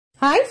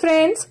Hi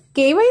friends,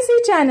 KYC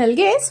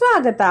ಚಾನೆಲ್ಗೆ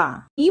ಸ್ವಾಗತ.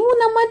 ನೀವು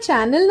ನಮ್ಮ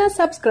ಚಾನೆಲ್ ನ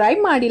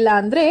ಸಬ್ಸ್ಕ್ರೈಬ್ ಮಾಡಿಲ್ಲ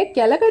ಅಂದ್ರೆ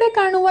ಕೆಳಗಡೆ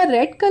ಕಾಣುವ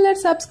ರೆಡ್ ಕಲರ್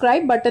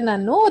ಸಬ್ಸ್ಕ್ರೈಬ್ ಬಟನ್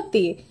ಅನ್ನು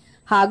ಒತ್ತಿ.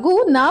 ಹಾಗೂ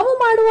ನಾವು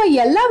ಮಾಡುವ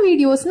ಎಲ್ಲಾ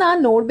ವಿಡಿಯೋಸ್ ನ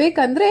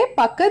ನೋಡ್ಬೇಕಂದ್ರೆ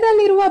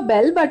ಪಕ್ಕದಲ್ಲಿರುವ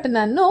ಬೆಲ್ ಬಟನ್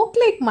ಅನ್ನು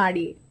ಕ್ಲಿಕ್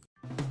ಮಾಡಿ.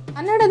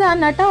 ಕನ್ನಡದ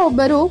ನಟ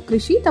ಒಬ್ಬರು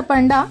ಕೃಷಿ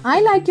ಥಪಂಡ ಐ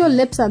ಲೈಕ್ ಯೋರ್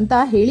ಲಿಪ್ಸ್ ಅಂತ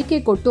ಹೇಳಿಕೆ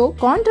ಕೊಟ್ಟು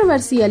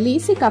ಕಾಂಟ್ರವರ್ಸಿಯಲ್ಲಿ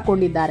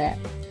ಸಿಕ್ಕಾಕೊಂಡಿದ್ದಾರೆ.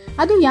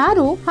 ಅದು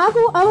ಯಾರು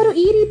ಹಾಗೂ ಅವರು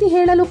ಈ ರೀತಿ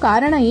ಹೇಳಲು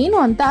ಕಾರಣ ಏನು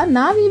ಅಂತ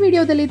ನಾವು ಈ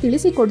ವಿಡಿಯೋದಲ್ಲಿ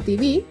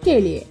ತಿಳಿಸಿಕೊಡ್ತೀವಿ,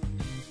 ಕೇಳಿ.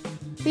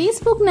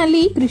 ಫೇಸ್ಬುಕ್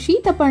ನಲ್ಲಿ ಕೃಷಿ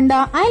ಥಪಂಡ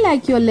ಐ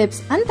ಲೈಕ್ ಯೋರ್ ಲಿಪ್ಸ್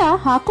ಅಂತ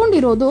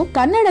ಹಾಕೊಂಡಿರೋದು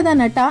ಕನ್ನಡದ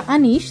ನಟ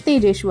anish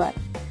ತೇಜೇಶ್ವರ್.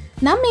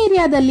 ನಮ್ಮ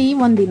ಏರಿಯಾದಲ್ಲಿ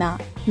ಒಂದಿನ,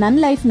 ನನ್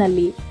ಲೈಫ್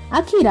ನಲ್ಲಿ,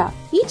 ಅಖಿರ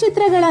ಈ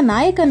ಚಿತ್ರಗಳ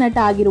ನಾಯಕ ನಟ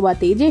ಆಗಿರುವ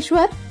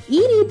ತೇಜೇಶ್ವರ್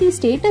ಈ ರೀತಿ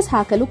ಸ್ಟೇಟಸ್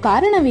ಹಾಕಲು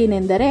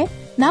ಕಾರಣವೇನೆಂದರೆ,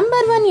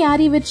 ನಂಬರ್ 1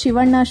 ಯಾರಿ ವಿತ್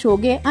ಶಿವಣ್ಣ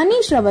ಶೋಗೆ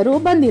anish ರವರು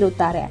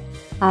ಬಂದಿರುತ್ತಾರೆ.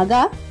 ಆಗ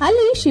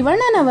ಅಲ್ಲಿ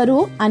ಶಿವಣ್ಣನವರು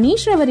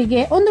anish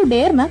ರವರಿಗೆ ಒಂದು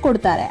ಡೇರ್ ನ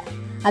ಕೊಡ್ತಾರೆ.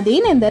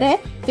 ಅದೇನೆಂದರೆ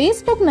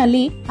ಫೇಸ್ಬುಕ್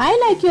ನಲ್ಲಿ ಐ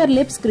ಲೈಕ್ ಯುವರ್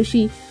ಲಿಪ್ಸ್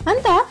ಕೃಷಿ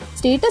ಅಂತ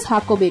ಸ್ಟೇಟಸ್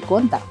ಹಾಕೋಬೇಕು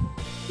ಅಂತ.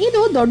 ಇದು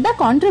ದೊಡ್ಡ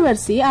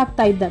ಕಾಂಟ್ರವರ್ಸಿ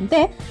ಆಗ್ತಾ ಇದ್ದಂತೆ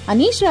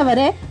anish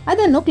ರವರೇ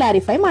ಅದನ್ನು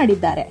ಕ್ಲಾರಿಫೈ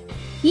ಮಾಡಿದ್ದಾರೆ.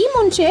 ಈ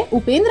ಮುಂಚೆ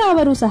ಉಪೇಂದ್ರ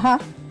ಅವರು ಸಹ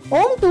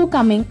ಓಮ್ ಟು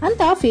ಕಮಿಂಗ್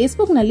ಅಂತ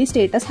ಫೇಸ್ಬುಕ್ ನಲ್ಲಿ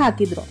ಸ್ಟೇಟಸ್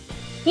ಹಾಕಿದ್ರು.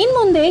 ಇನ್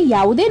ಮುಂದೆ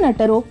ಯಾವುದೇ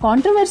ನಟರು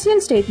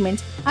ಕಾಂಟ್ರವರ್ಸಿಯಲ್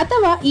ಸ್ಟೇಟ್ಮೆಂಟ್ಸ್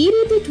ಅಥವಾ ಈ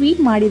ರೀತಿ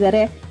ಟ್ವೀಟ್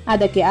ಮಾಡಿದರೆ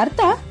ಅದಕ್ಕೆ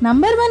ಅರ್ಥ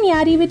ನಂಬರ್ 1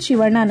 ಯಾರಿ ವಿತ್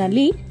ಶಿವಣ್ಣ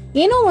ನಲ್ಲಿ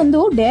ಏನೋ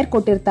ಒಂದು ಡೇರ್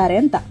ಕೊಟ್ಟಿರ್ತಾರೆ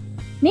ಅಂತ.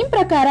 ನಿಮ್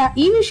ಪ್ರಕಾರ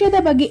ಈ ವಿಷಯದ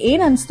ಬಗ್ಗೆ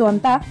ಏನ್ ಅನ್ಸ್ತು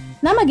ಅಂತ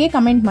ನಮಗೆ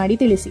ಕಮೆಂಟ್ ಮಾಡಿ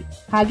ತಿಳಿಸಿ.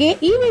 ಹಾಗೆ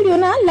ಈ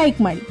ವಿಡಿಯೋನ ಲೈಕ್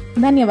ಮಾಡಿ.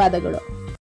 ಧನ್ಯವಾದಗಳು.